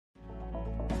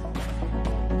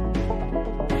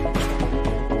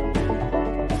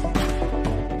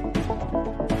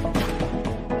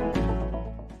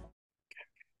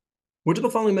Which of the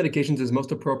following medications is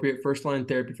most appropriate first-line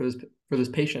therapy for this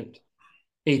patient?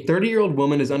 A 30-year-old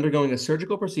woman is undergoing a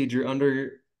surgical procedure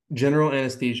under general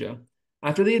anesthesia.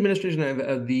 After the administration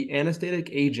of the anesthetic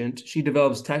agent, she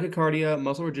develops tachycardia,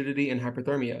 muscle rigidity, and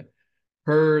hyperthermia.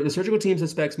 The surgical team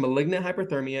suspects malignant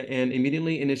hyperthermia and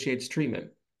immediately initiates treatment.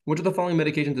 Which of the following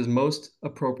medications is most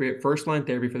appropriate first-line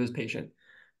therapy for this patient?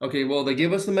 Okay, well, they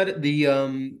give us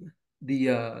the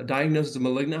diagnosis of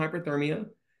malignant hyperthermia,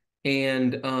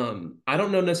 and I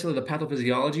don't know necessarily the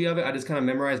pathophysiology of it. I just kind of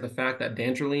memorized the fact that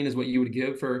dantrolene is what you would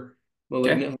give for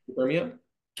Okay. malignant hyperthermia.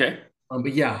 Okay.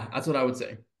 But yeah, that's what I would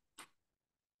say.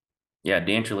 Yeah,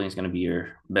 dantrolene is going to be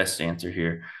your best answer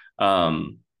here.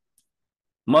 Um,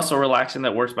 Muscle relaxant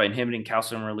that works by inhibiting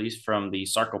calcium release from the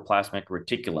sarcoplasmic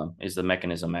reticulum is the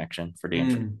mechanism action for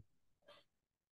dantrolene.